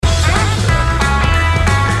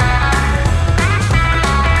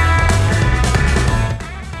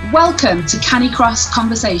Welcome to Canicross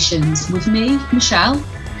Conversations with me, Michelle.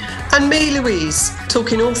 And me, Louise,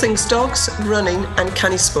 talking all things dogs, running and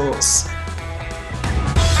canny sports.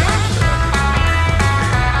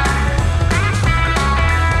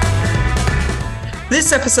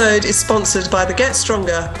 This episode is sponsored by the Get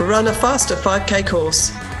Stronger, Run a Faster 5K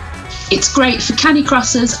course. It's great for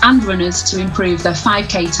canicrossers and runners to improve their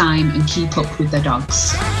 5K time and keep up with their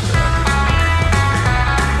dogs.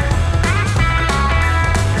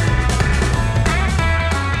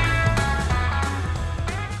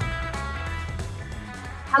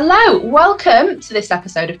 Hello, welcome to this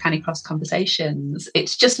episode of Canicross Conversations.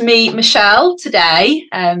 It's just me, Michelle, today,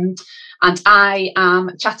 and I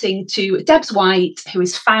am chatting to Debs White, who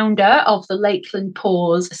is founder of the Lakeland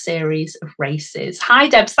Paws series of races. Hi,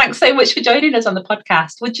 Debs. Thanks so much for joining us on the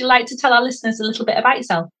podcast. Would you like to tell our listeners a little bit about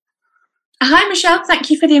yourself? Hi, Michelle. Thank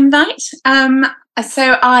you for the invite.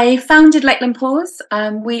 So I founded Lakeland Paws.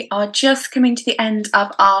 We are just coming to the end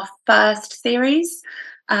of our first series.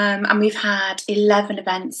 And we've had 11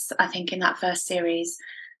 events, I think, in that first series.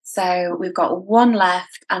 So we've got one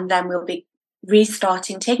left, and then we'll be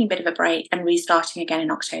restarting, taking a bit of a break and restarting again in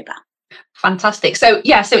October. Fantastic. So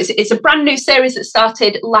it's a brand new series that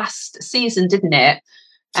started last season, didn't it?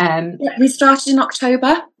 We started in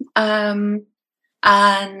October, and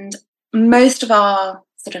most of our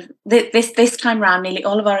this time round, nearly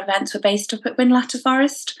all of our events were based up at Whinlatter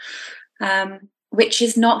Forest, which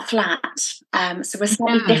is not flat. So we're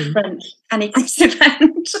slightly different canicross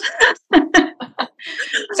event.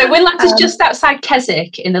 So Whinlatter's just outside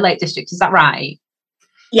Keswick in the Lake District, is that right?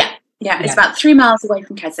 Yeah. It's about 3 miles away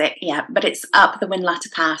from Keswick, but it's up the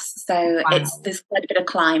Whinlatter Pass. So there's quite a bit of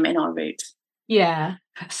climb in our route. Yeah.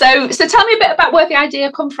 So tell me a bit about where the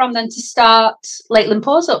idea come from then to start Lakeland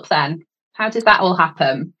Paws up then. How did that all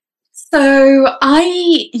happen? So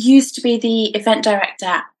I used to be the event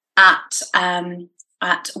director at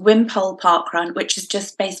Wimpole Park Run, which is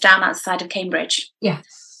just based down outside of Cambridge.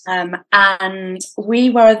 Yes. And we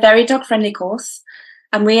were a very dog-friendly course,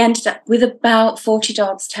 and we ended up with about 40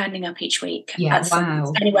 dogs turning up each week. Yeah,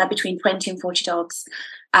 wow. Anywhere between 20 and 40 dogs,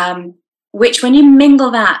 which when you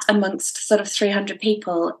mingle that amongst sort of 300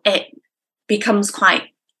 people, it becomes quite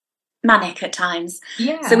manic at times.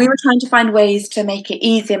 Yeah. So we were trying to find ways to make it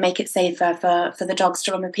easier, make it safer for the dogs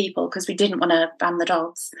to run with people, because we didn't want to ban the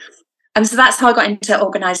dogs. And so that's how I got into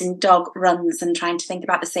organising dog runs and trying to think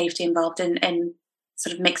about the safety involved in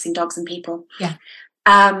sort of mixing dogs and people. Yeah.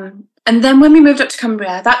 And then when we moved up to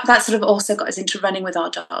Cumbria, that sort of also got us into running with our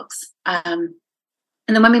dogs. And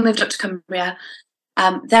then when we moved up to Cumbria,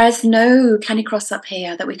 there's no canicross up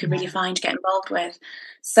here that we could really find to get involved with.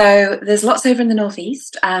 So there's lots over in the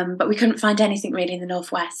northeast, but we couldn't find anything really in the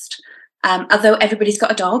northwest. Although everybody's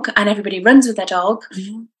got a dog and everybody runs with their dog.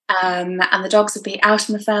 Mm-hmm. And the dogs would be out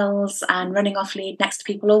in the fells and running off lead next to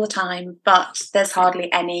people all the time, but there's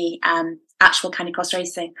hardly any actual canicross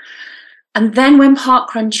racing. And then when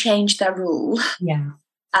Parkrun changed their rule,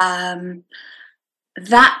 that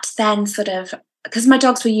then sort of, because my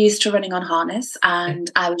dogs were used to running on harness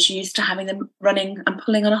and I was used to having them running and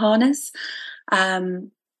pulling on a harness,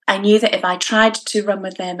 I knew that if I tried to run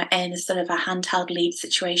with them in a sort of a handheld lead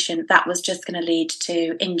situation, that was just going to lead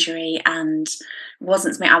to injury and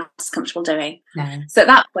wasn't something I was comfortable doing. No. So at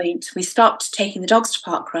that point, we stopped taking the dogs to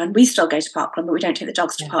Parkrun. We still go to Parkrun, but we don't take the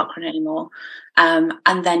dogs to Parkrun anymore. And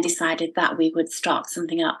then decided that we would start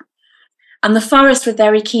something up. And the forest were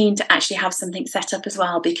very keen to actually have something set up as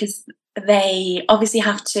well, because they obviously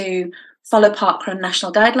have to follow Parkrun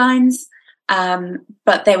national guidelines.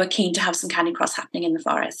 But they were keen to have some canicross happening in the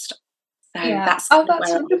forest. So that's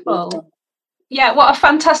wonderful. Yeah, what a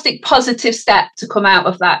fantastic positive step to come out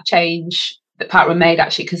of that change that Parkrun made,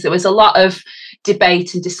 actually, because there was a lot of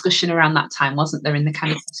debate and discussion around that time, wasn't there, in the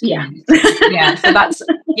canicross community? So that's,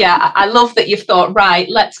 I love that you've thought, right,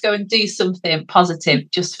 let's go and do something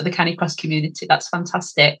positive just for the canicross community. That's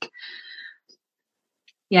fantastic.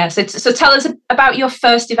 Yeah, so tell us about your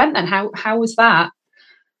first event then. How was that?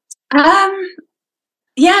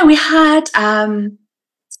 We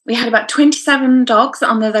had about 27 dogs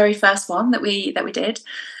on the very first one that we did.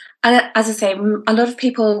 And as I say, a lot of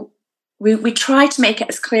people, we try to make it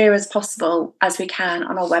as clear as possible as we can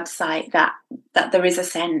on our website that there is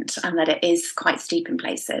ascent and that it is quite steep in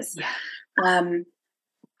places.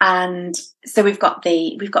 And so we've got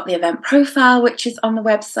the event profile, which is on the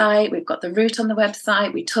website. We've got the route on the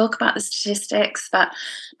website. We talk about the statistics, but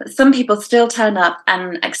some people still turn up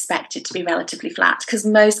and expect it to be relatively flat, because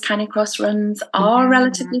most canicross runs are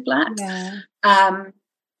relatively flat. And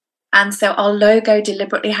so our logo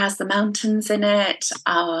deliberately has the mountains in it.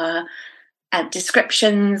 Our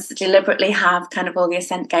descriptions, deliberately have kind of all the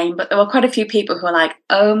ascent game, but there were quite a few people who were like,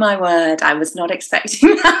 oh my word, I was not expecting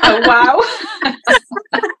that. Oh, wow.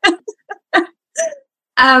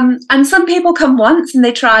 And some people come once and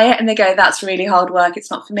they try it and they go, that's really hard work,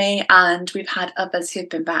 it's not for me. And we've had others who've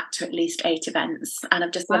been back to at least 8 events and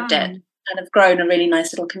have just loved it and have grown a really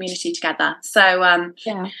nice little community together. So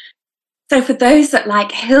so for those that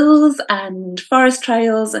like hills and forest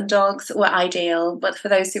trails and dogs were ideal, but for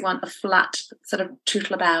those who want a flat sort of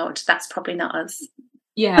tootle about, that's probably not us.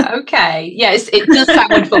 Yeah, okay. Yes, it does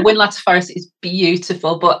sound wonderful. Whinlatter Forest is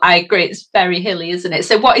beautiful, but I agree, it's very hilly, isn't it?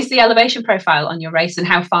 So what is the elevation profile on your race and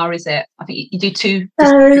how far is it? I think you do 2.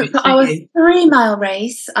 So for our 3-mile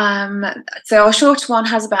race, so our shorter one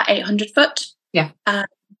has about 800 foot. Yeah.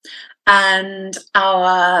 And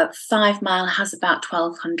our 5-mile has about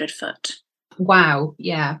 1,200 foot. Wow.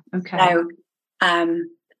 Yeah. Okay. So, and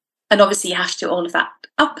obviously you have to do all of that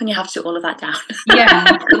up and you have to do all of that down.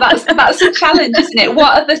 Yeah, that's a challenge, isn't it?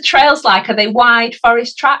 What are the trails like? Are they wide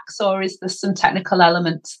forest tracks or is there some technical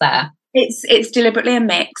elements there? It's deliberately a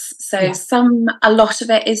mix. So a lot of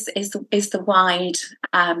it is the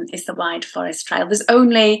wide forest trail. There's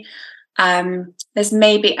only there's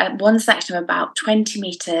maybe one section of about 20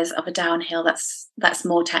 meters of a downhill that's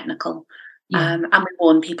more technical. And we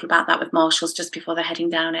warn people about that with marshals just before they're heading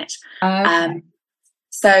down it. Okay.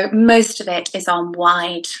 So most of it is on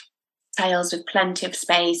wide trails with plenty of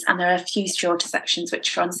space, and there are a few shorter sections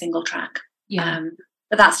which are on single track.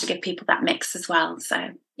 But that's to give people that mix as well. So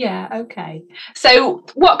yeah, okay. So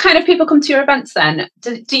what kind of people come to your events then?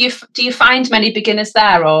 Do you find many beginners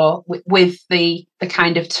there, or with the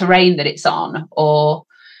kind of terrain that it's on, or?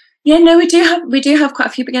 Yeah, no, we do have quite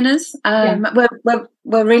a few beginners.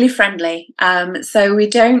 We're really friendly. So we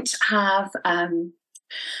don't have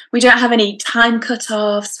any time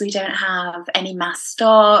cut-offs. We don't have any mass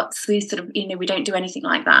starts. We sort of, we don't do anything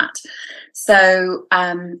like that. So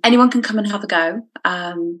anyone can come and have a go.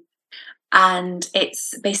 And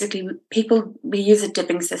it's basically we use a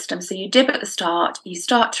dibbing system. So you dib at the start, you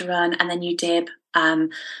start to run, and then you dib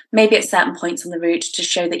maybe at certain points on the route to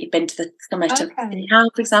show that you've been to the summit of the hill,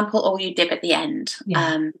 for example, or you dib at the end.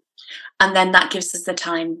 And then that gives us the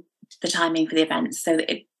timing for the event. So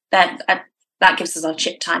that gives us our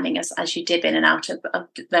chip timing as you dib in and out of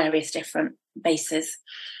various different bases.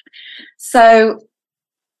 So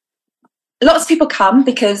lots of people come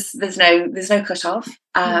because there's no cut-off.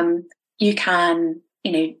 You can,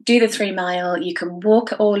 do the 3-mile. You can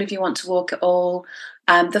walk it all if you want to walk it all.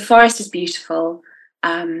 The forest is beautiful.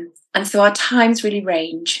 And so our times really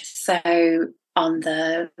range. So on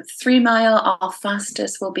the 3-mile, our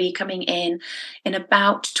fastest will be coming in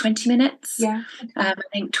about 20 minutes. Yeah. I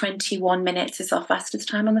think 21 minutes is our fastest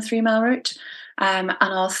time on the 3-mile route. And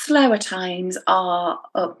our slower times are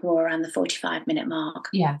up more around the 45-minute mark.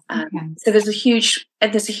 Yeah. So there's a huge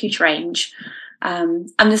range. And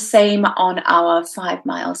the same on our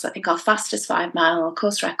 5-mile. So I think our fastest 5-mile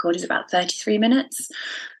course record is about 33 minutes.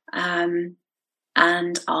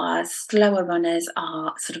 And our slower runners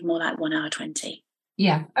are sort of more like 1 hour 20.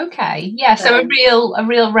 Yeah. Okay. Yeah. So a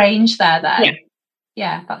real range there then. Yeah.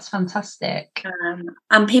 Yeah, that's fantastic.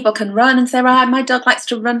 And people can run and say, right, my dog likes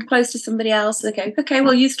to run close to somebody else. They go, okay,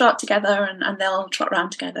 well, you start together, and they'll trot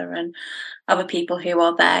around together. And other people who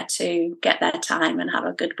are there to get their time and have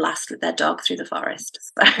a good blast with their dog through the forest.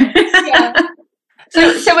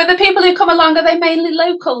 So are the people who come along, are they mainly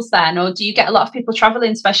locals then, or do you get a lot of people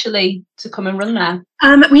travelling specially to come and run there?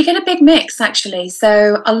 We get a big mix, actually.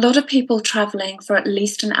 So a lot of people travelling for at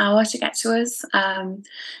least an hour to get to us.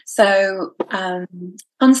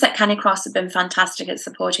 Onset Canicross have been fantastic at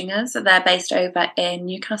supporting us. So they're based over in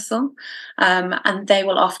Newcastle, and they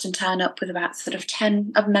will often turn up with about sort of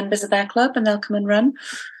 10 of members of their club, and they'll come and run.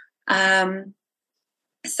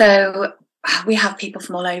 So we have people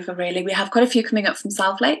from all over, really. We have quite a few coming up from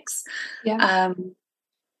South Lakes. Yeah.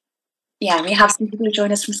 We have some people who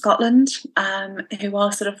join us from Scotland, who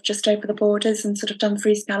are sort of just over the borders and sort of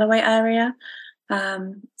Dumfries, Galloway area.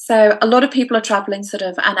 So a lot of people are travelling sort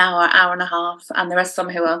of an hour and a half, and there are some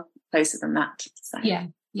who are closer than that. So. Yeah.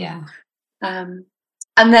 And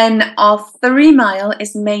then our 3-mile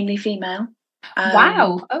is mainly female.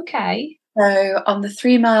 Wow. Okay. So on the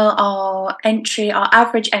 3-mile, our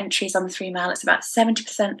average entries on the 3-mile, it's about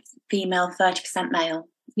 70% female, 30% male.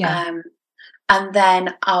 Yeah. And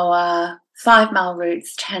then our 5-mile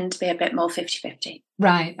routes tend to be a bit more 50-50.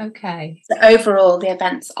 Right. Okay. So overall, the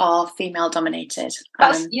events are female dominated.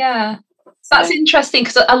 That's interesting,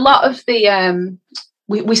 because a lot of the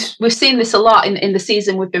we've seen this a lot in the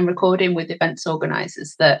season we've been recording with events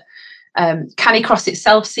organisers, that Canicross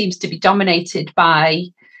itself seems to be dominated by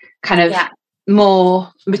kind of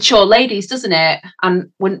more mature ladies, doesn't it?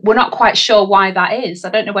 And we're not quite sure why that is. I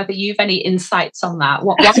don't know whether you've any insights on that.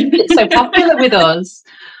 Why is it so popular with us?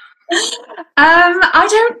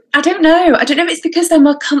 I don't know. I don't know if it's because they're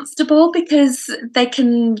more comfortable, because they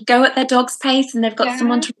can go at their dog's pace and they've got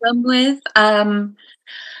someone to run with.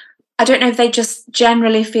 I don't know if they just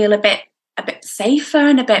generally feel a bit safer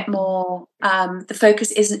and a bit more, the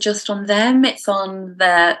focus isn't just on them, it's on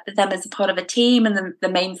them as a part of a team, and the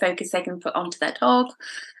main focus they can put onto their dog.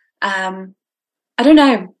 I don't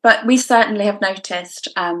know, but we certainly have noticed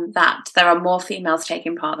that there are more females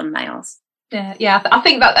taking part than males. Yeah, I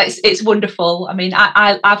think that it's wonderful. I mean,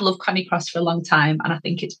 I've loved Canicross for a long time, and I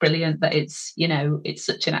think it's brilliant that it's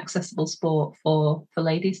such an accessible sport for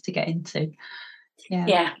ladies to get into.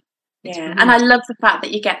 Yeah. And I love the fact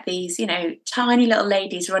that you get these, tiny little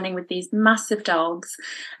ladies running with these massive dogs,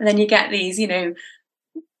 and then you get these,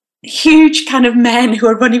 huge kind of men who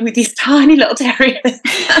are running with these tiny little terriers.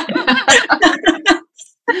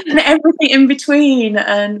 And everything in between.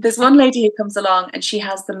 And there's one lady who comes along and she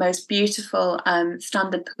has the most beautiful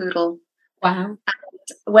standard poodle. Wow. And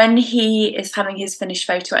when he is having his finished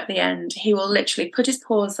photo at the end, he will literally put his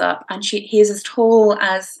paws up, and he is as tall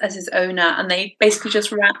as his owner, and they basically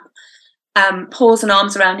just wrap paws and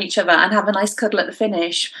arms around each other and have a nice cuddle at the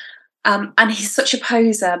finish. And he's such a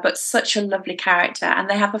poser, but such a lovely character, and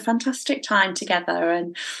they have a fantastic time together.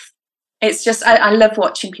 And it's just, I love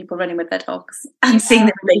watching people running with their dogs and seeing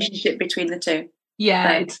the relationship between the two.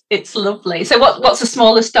 Yeah, so it's lovely. So what's the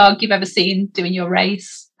smallest dog you've ever seen doing your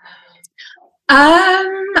race?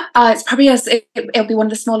 It's probably it'll be one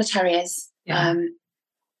of the smaller terriers. Yeah.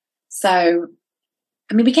 So,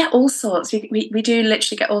 I mean, we get all sorts. We do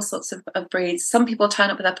literally get all sorts of breeds. Some people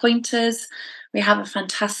turn up with their pointers. We have a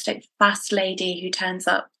fantastic fast lady who turns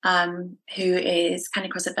up, who is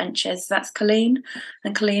Canicross Adventures. That's Colleen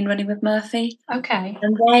running with Murphy. Okay.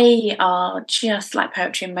 And they are just like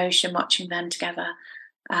poetry in motion, watching them together.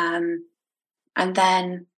 And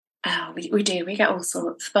then we get all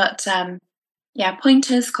sorts. But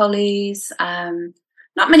pointers, collies,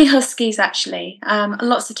 not many huskies actually,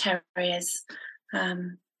 lots of terriers.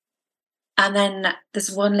 And then there's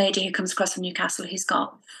one lady who comes across from Newcastle who's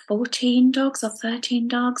got 14 dogs or 13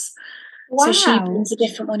 dogs. Wow. So she brings a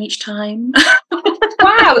different one each time.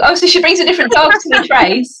 Wow. Oh, so she brings a different dog to the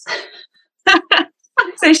race.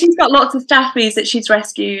 So she's got lots of staffies that she's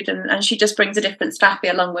rescued, and she just brings a different staffy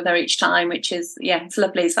along with her each time, which is, it's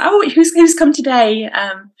lovely. So, who's come today?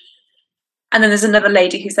 And then there's another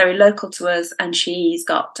lady who's very local to us, and she's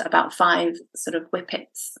got about 5 sort of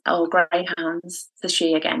whippets or greyhounds. So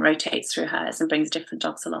she again rotates through hers and brings different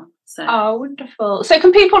dogs along. So wonderful. So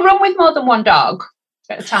can people run with more than one dog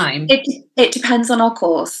at a time? It depends on our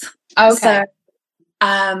course. Okay.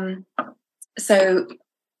 So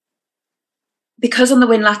because on the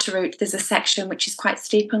Windlatter route there's a section which is quite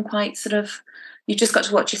steep and quite sort of, you've just got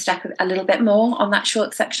to watch your step a little bit more on that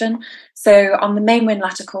short section. So on the main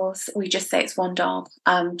Windlatter course, we just say it's one dog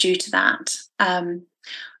due to that.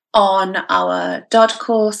 On our Dodd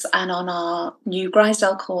course and on our new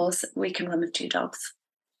Grisdale course, we can run with 2 dogs.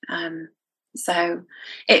 So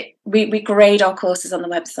we grade our courses on the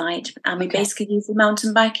website, and we basically use the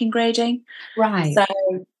mountain biking grading. Right. So,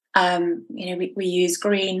 we use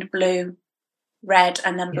green, blue, red,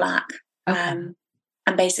 and then black. Okay.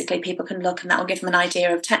 And basically people can look, and that will give them an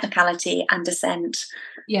idea of technicality and descent.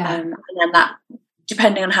 Yeah. And then that,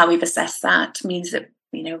 depending on how we've assessed that, means that,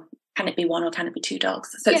 can it be 1 or can it be 2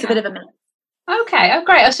 dogs? So it's a bit of a mix. Okay. Oh,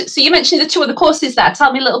 great. So you mentioned the 2 other courses there.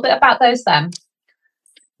 Tell me a little bit about those then.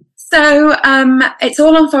 So it's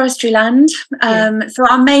all on forestry land. So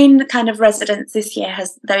our main kind of residence this year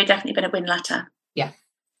has very definitely been at Windlatter. Yeah.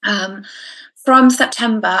 From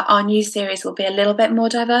September, our new series will be a little bit more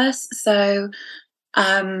diverse. So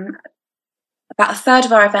about a third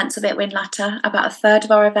of our events will be at Windlatter. About a third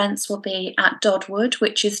of our events will be at Dodwood,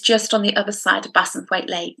 which is just on the other side of Bassenthwaite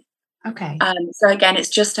Lake. Okay. So again, it's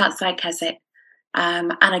just outside Keswick.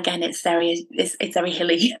 And again, it's very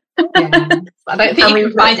hilly. Yeah. I don't think you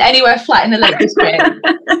can find anywhere flat in the Lake District.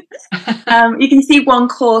 You can see one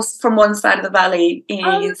course from one side of the valley. You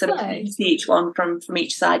can sort of see each one from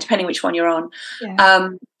each side, depending which one you're on. Yeah.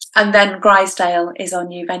 And then Grisdale is our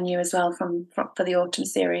new venue as well for the autumn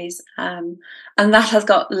series, and that has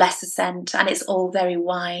got less ascent, and it's all very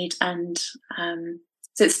wide, and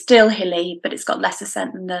so it's still hilly, but it's got less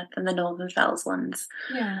ascent than the Northern Fells ones.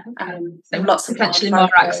 Yeah. Okay. So lots of potentially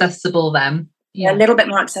more accessible then. Yeah, a little bit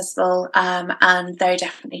more accessible, and very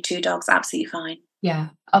definitely 2 dogs, absolutely fine. Yeah.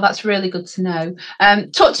 Oh, that's really good to know.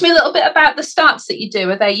 Talk to me a little bit about the starts that you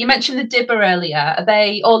do. You mentioned the dibber earlier. Are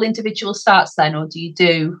they all individual starts then, or do you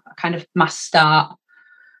do a kind of mass start?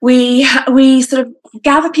 We sort of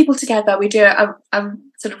gather people together. We do a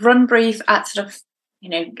sort of run brief at sort of,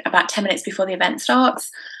 about 10 minutes before the event starts.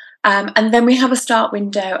 And then we have a start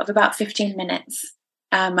window of about 15 minutes.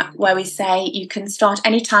 Where we say you can start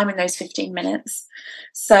any time in those 15 minutes.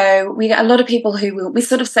 So we get a lot of people we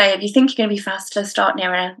sort of say, if you think you're going to be faster, start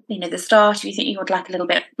nearer, the start. If you think you would like a little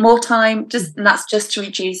bit more time, and that's just to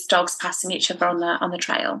reduce dogs passing each other on the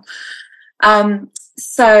trail.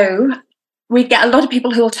 So we get a lot of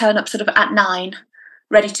people who will turn up sort of at 9,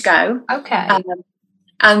 ready to go. Okay.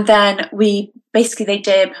 And then they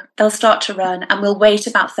dib, they'll start to run, and we'll wait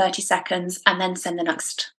about 30 seconds and then send the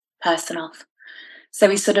next person off. So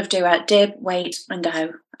we sort of do a dib, wait, and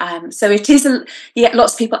go. So it is, you get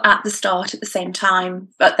lots of people at the start at the same time,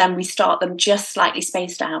 but then we start them just slightly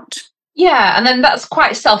spaced out. Yeah, and then that's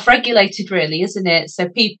quite self-regulated, really, isn't it? So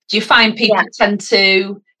do you find people tend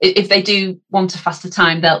to, if they do want a faster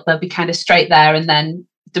time, they'll be kind of straight there, and then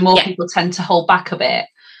the more people tend to hold back a bit.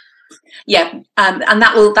 Yeah, and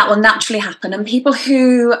that will naturally happen. And people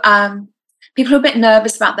who are a bit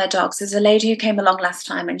nervous about their dogs. There's a lady who came along last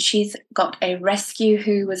time, and she's got a rescue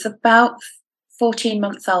who was about 14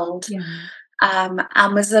 months old. Yeah.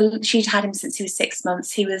 And she'd had him since he was 6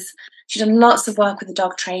 months. She'd done lots of work with a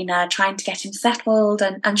dog trainer, trying to get him settled,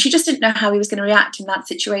 and she just didn't know how he was going to react in that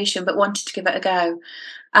situation, but wanted to give it a go.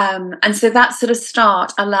 And so that sort of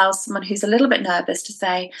start allows someone who's a little bit nervous to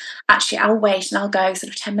say, actually, I'll wait and I'll go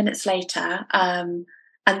sort of 10 minutes later.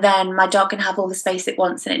 And then my dog can have all the space it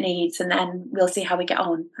wants and it needs, and then we'll see how we get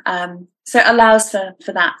on. So it allows for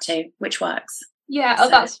that too, which works. Yeah,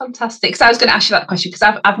 that's fantastic. So I was going to ask you that question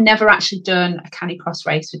because I've never actually done a canicross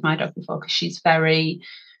race with my dog before, because she's very,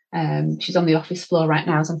 she's on the office floor right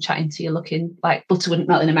now as I'm chatting to you, looking like butter wouldn't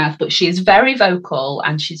melt in her mouth, but she is very vocal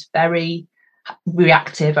and she's very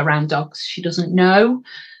reactive around dogs she doesn't know.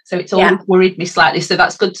 So it's always worried me slightly. So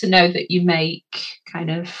that's good to know that you make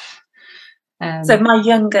kind of... so my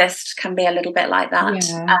youngest can be a little bit like that.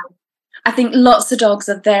 Yeah. I think lots of dogs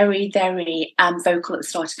are very, very vocal at the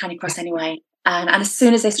start of canicross anyway. And as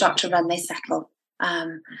soon as they start to run, they settle.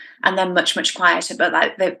 And then much, much quieter. But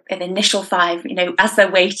like the initial 5, as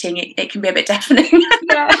they're waiting, it can be a bit deafening.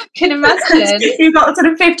 Yeah, I can imagine. You've got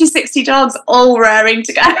sort of 50, 60 dogs all raring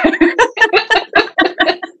to go.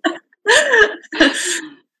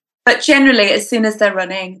 But generally, as soon as they're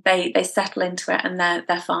running, they settle into it and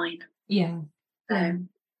they're fine. Yeah.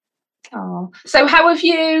 So how have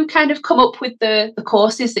you kind of come up with the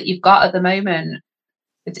courses that you've got at the moment?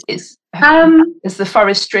 Has the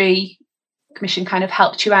Forestry Commission kind of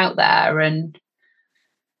helped you out there? And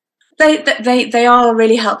they are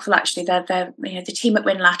really helpful, actually. They're the team at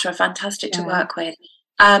Winlatter are fantastic to work with.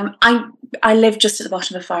 I live just at the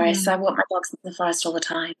bottom of the forest, so I walk my dogs in the forest all the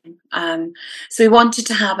time. So we wanted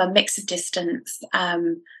to have a mix of distance.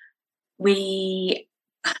 We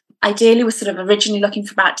ideally were sort of originally looking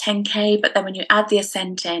for about 10k, but then when you add the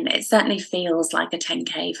ascent in, it certainly feels like a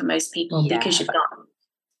 10k for most people because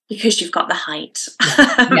you've got the height.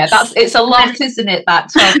 Yeah, it's a lot, isn't it?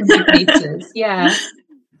 That 1,200 meters. Yeah.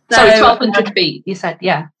 Sorry, 1,200 feet. You said,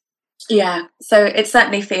 yeah. Yeah. So it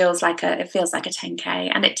certainly feels like a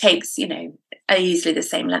 10k, and it takes easily the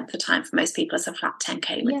same length of time for most people as a flat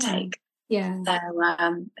 10k would take. Yeah.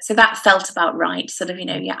 So that felt about right. Sort of,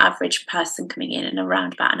 your average person coming in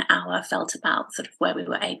around about an hour felt about sort of where we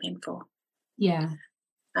were aiming for. Yeah.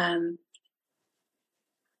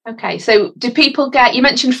 Okay. So do people you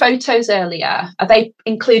mentioned photos earlier. Are they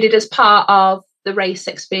included as part of the race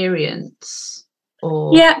experience?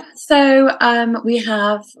 Or? Yeah. So we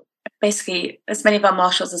have basically as many of our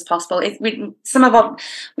marshals as possible. We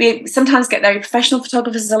sometimes get very professional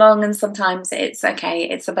photographers along, and sometimes it's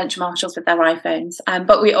a bunch of marshals with their iPhones.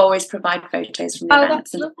 But we always provide photos from the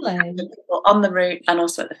events. That's lovely. People on the route and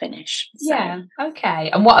also at the finish. So. Yeah. Okay.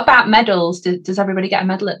 And what about medals? Does everybody get a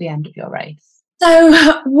medal at the end of your race?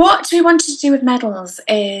 So what we wanted to do with medals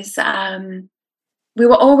is we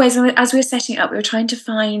were always, as we were setting it up, we were trying to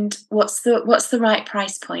find what's the right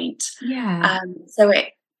price point. Yeah.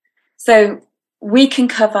 So we can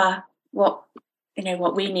cover what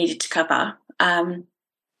we needed to cover, and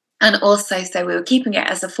also so we were keeping it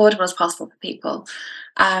as affordable as possible for people.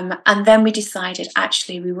 And then we decided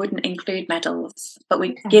actually we wouldn't include medals, but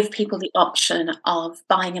we'd give people the option of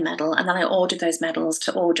buying a medal, and then I ordered those medals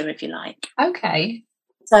to order if you like. Okay.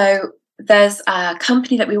 So there's a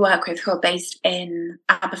company that we work with who are based in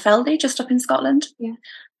Aberfeldy, just up in Scotland. Yeah.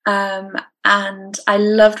 And I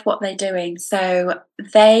loved what they're doing. So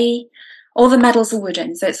they all the medals are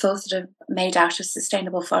wooden, so it's all sort of made out of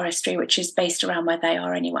sustainable forestry, which is based around where they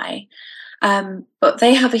are anyway. But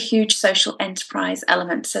they have a huge social enterprise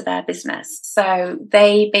element to their business. So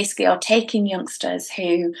they basically are taking youngsters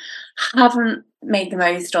who haven't made the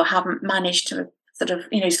most or haven't managed to sort of,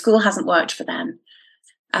 school hasn't worked for them.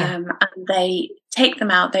 And they take them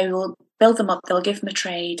out, they will build them up, they'll give them a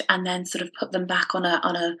trade, and then sort of put them back on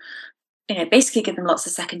a basically give them lots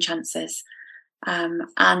of second chances.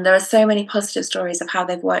 And there are so many positive stories of how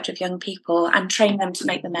they've worked with young people and trained them to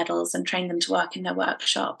make the medals and trained them to work in their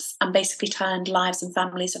workshops and basically turned lives and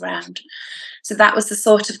families around. So that was the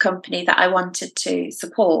sort of company that I wanted to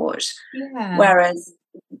support. Yeah. Whereas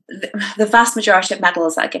the vast majority of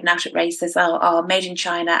medals that are given out at races are made in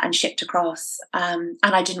China and shipped across. And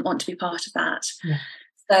I didn't want to be part of that. Yeah.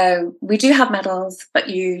 So we do have medals, but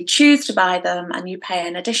you choose to buy them and you pay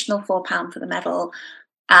an additional £4 for the medal.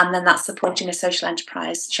 And then that's supporting a social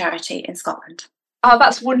enterprise charity in Scotland. Oh,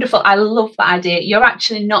 that's wonderful. I love that idea. You're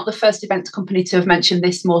actually not the first event company to have mentioned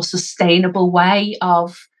this more sustainable way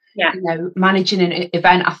of managing an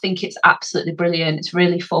event. I think it's absolutely brilliant. It's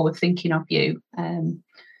really forward thinking of you.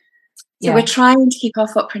 So we're trying to keep our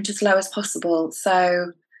footprint as low as possible.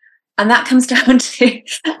 So, and that comes down to,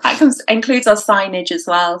 includes our signage as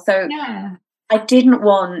well. So I didn't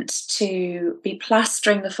want to be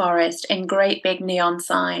plastering the forest in great big neon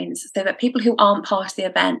signs so that people who aren't part of the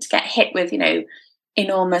event get hit with,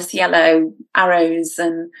 enormous yellow arrows.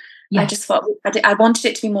 And I just thought I wanted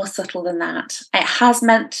it to be more subtle than that. It has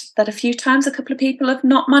meant that a few times a couple of people have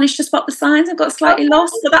not managed to spot the signs and got slightly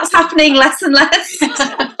lost, but that's happening less and less.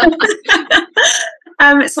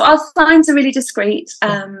 So our signs are really discreet.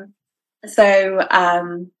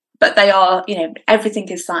 But they are, everything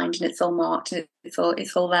is signed and it's all marked and it's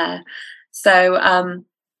all there. So,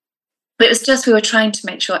 but it was just, we were trying to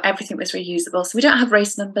make sure everything was reusable. So we don't have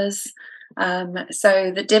race numbers.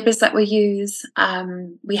 So the dibbers that we use,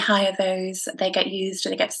 we hire those, they get used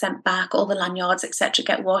and they get sent back. All the lanyards, etc.,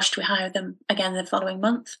 get washed. We hire them again the following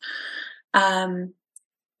month.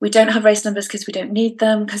 We don't have race numbers because we don't need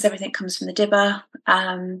them because everything comes from the dibber.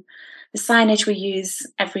 The signage we use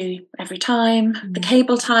every time. The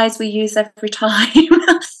cable ties we use every time.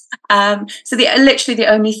 So literally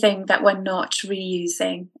the only thing that we're not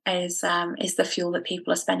reusing is the fuel that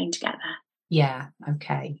people are spending to get there. Yeah.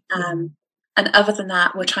 Okay. And other than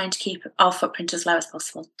that, we're trying to keep our footprint as low as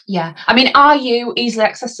possible. Yeah. I mean, are you easily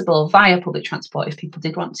accessible via public transport if people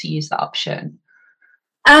did want to use that option?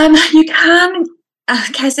 You can.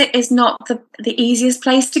 Because it is not the easiest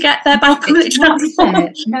place to get there by public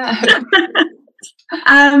transport. No.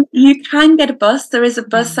 You can get a bus. There is a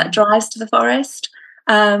bus that drives to the forest,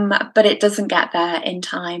 but it doesn't get there in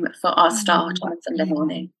time for our start on Sunday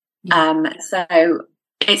morning. So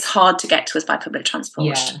it's hard to get to us by public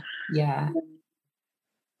transport. Yeah.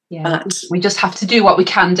 But we just have to do what we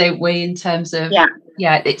can, don't we, in terms of,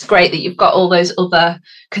 it's great that you've got all those other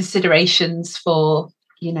considerations for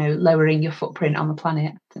lowering your footprint on the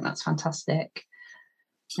planet. I think that's fantastic.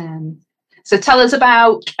 So tell us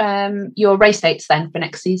about your race dates then for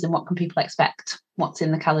next season. What can people expect? What's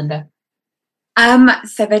in the calendar?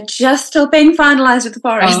 So they're just still being finalised with the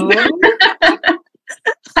forest.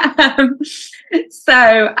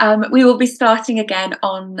 We will be starting again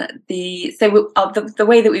on the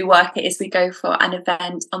way that we work it is we go for an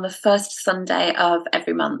event on the first Sunday of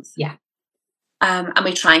every month. Yeah. And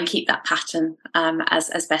we try and keep that pattern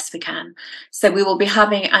as best we can. So we will be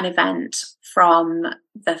having an event from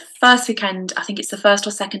the first weekend, I think it's the 1st or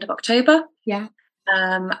 2nd of October. Yeah.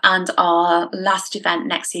 And our last event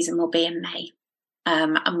next season will be in May.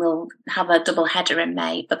 And we'll have a double header in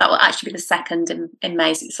May, but that will actually be the 2nd in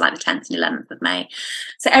May, so it's like the 10th and 11th of May.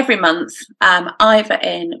 So every month, either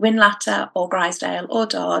in Winlatter or Grisdale or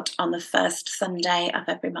Dodd on the first Sunday of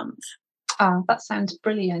every month. Oh, that sounds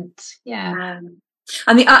brilliant. Yeah.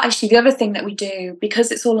 And the other thing that we do,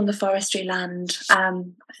 because it's all on the forestry land,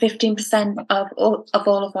 15% of all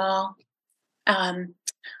of our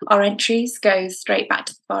entries go straight back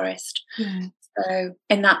to the forest. Yeah. So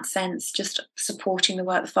in that sense, just supporting the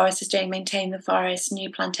work the forest is doing, maintaining the forest, new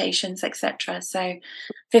plantations, etc. So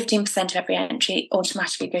 15% of every entry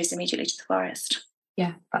automatically goes immediately to the forest.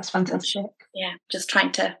 Yeah, that's fantastic. Yeah, just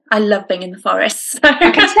trying to. I love being in the forest.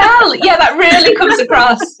 I can tell. Yeah, that really comes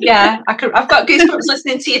across. Yeah, I've got goosebumps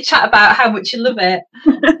listening to you chat about how much you love it.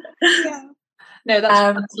 Yeah. No,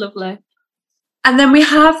 that's lovely. And then we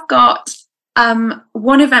have got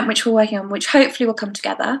one event which we're working on, which hopefully will come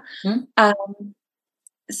together.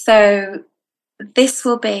 So this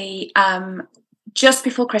will be just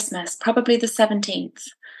before Christmas, probably the 17th.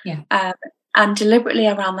 Yeah. And deliberately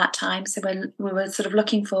around that time, so we were sort of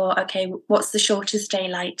looking for, okay, what's the shortest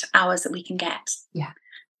daylight hours that we can get? Yeah.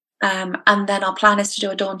 And then our plan is to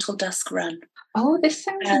do a dawn till dusk run. Oh, this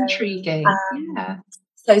sounds intriguing. Yeah.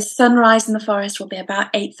 So sunrise in the forest will be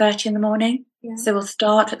about 8:30 in the morning. Yeah. So we'll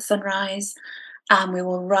start at sunrise and we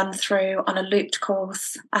will run through on a looped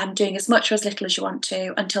course, doing as much or as little as you want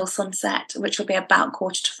to until sunset, which will be about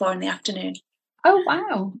 3:45 in the afternoon. Oh,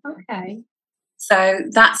 wow. Okay. So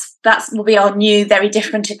that's will be our new, very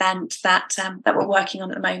different event that we're working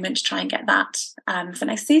on at the moment to try and get that for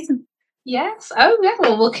next season. Yes. Oh, yeah.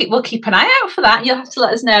 Well, we'll keep an eye out for that. You'll have to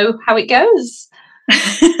let us know how it goes.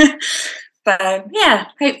 So yeah,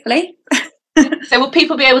 hopefully. So will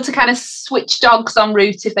people be able to kind of switch dogs en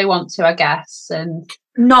route if they want to, I guess? And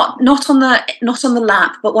not on the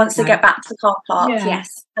lap, but once they get back to the car park,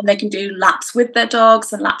 yes, and they can do laps with their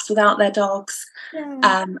dogs and laps without their dogs,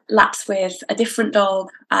 laps with a different dog.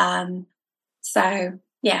 So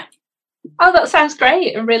yeah. Oh, that sounds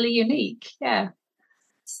great and really unique. Yeah.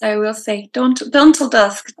 So we'll see. Dawn till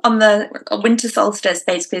dusk on the winter solstice,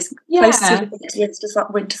 basically, as close to the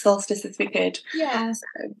winter solstice as we could. Yeah. So.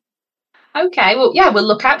 Okay. Well, yeah, we'll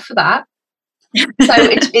look out for that. So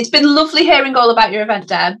it's been lovely hearing all about your event,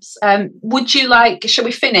 Debs. Shall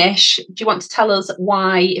we finish? Do you want to tell us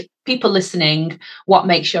why, if people listening, what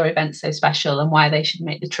makes your event so special and why they should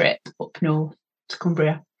make the trip up north to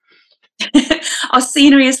Cumbria? Our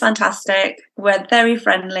scenery is fantastic. We're very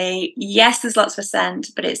friendly. Yes, there's lots of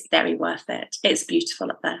scent, but it's very worth it. It's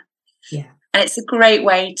beautiful up there. Yeah. And it's a great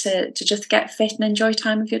way to just get fit and enjoy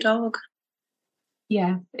time with your dog.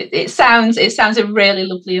 Yeah, it sounds a really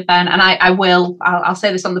lovely event, and I'll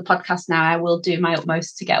say this on the podcast now. I will do my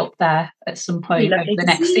utmost to get up there at some point over the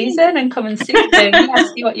next season and come and see you.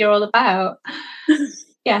 See what you're all about.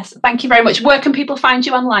 Yes, thank you very much. Where can people find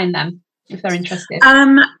you online then, if they're interested?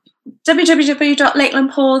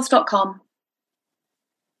 www.lakelandpaws.com.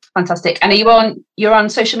 Fantastic. And you're on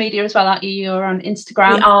social media as well, aren't you? You're on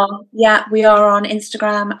Instagram. We are. Yeah, we are on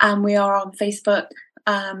Instagram and we are on Facebook.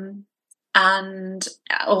 And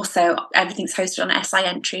also everything's hosted on SI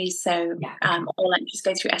Entries, so all entries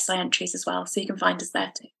go through SI Entries as well, so you can find us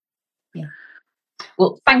there too. Yeah.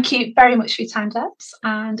 Well, thank you very much for your time, Debs,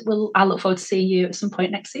 and I'll look forward to seeing you at some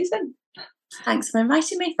point next season. Thanks for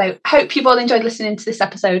inviting me. So hope you've all enjoyed listening to this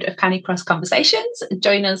episode of Canicross Conversations.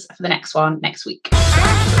 Join us for the next one next week.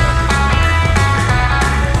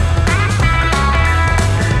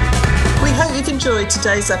 We hope you've enjoyed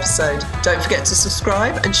today's episode. Don't forget to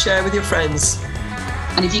subscribe and share with your friends.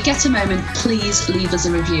 And if you get a moment, please leave us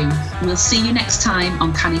a review. We'll see you next time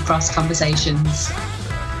on Canicross Conversations.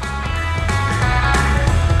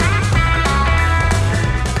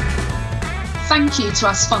 Thank you to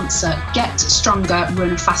our sponsor, Get Stronger,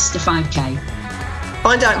 Run Faster 5K.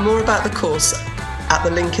 Find out more about the course at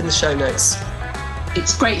the link in the show notes.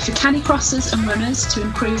 It's great for canicrossers and runners to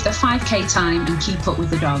improve their 5K time and keep up with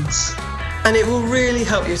the dogs. And it will really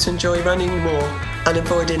help you to enjoy running more and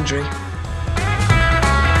avoid injury.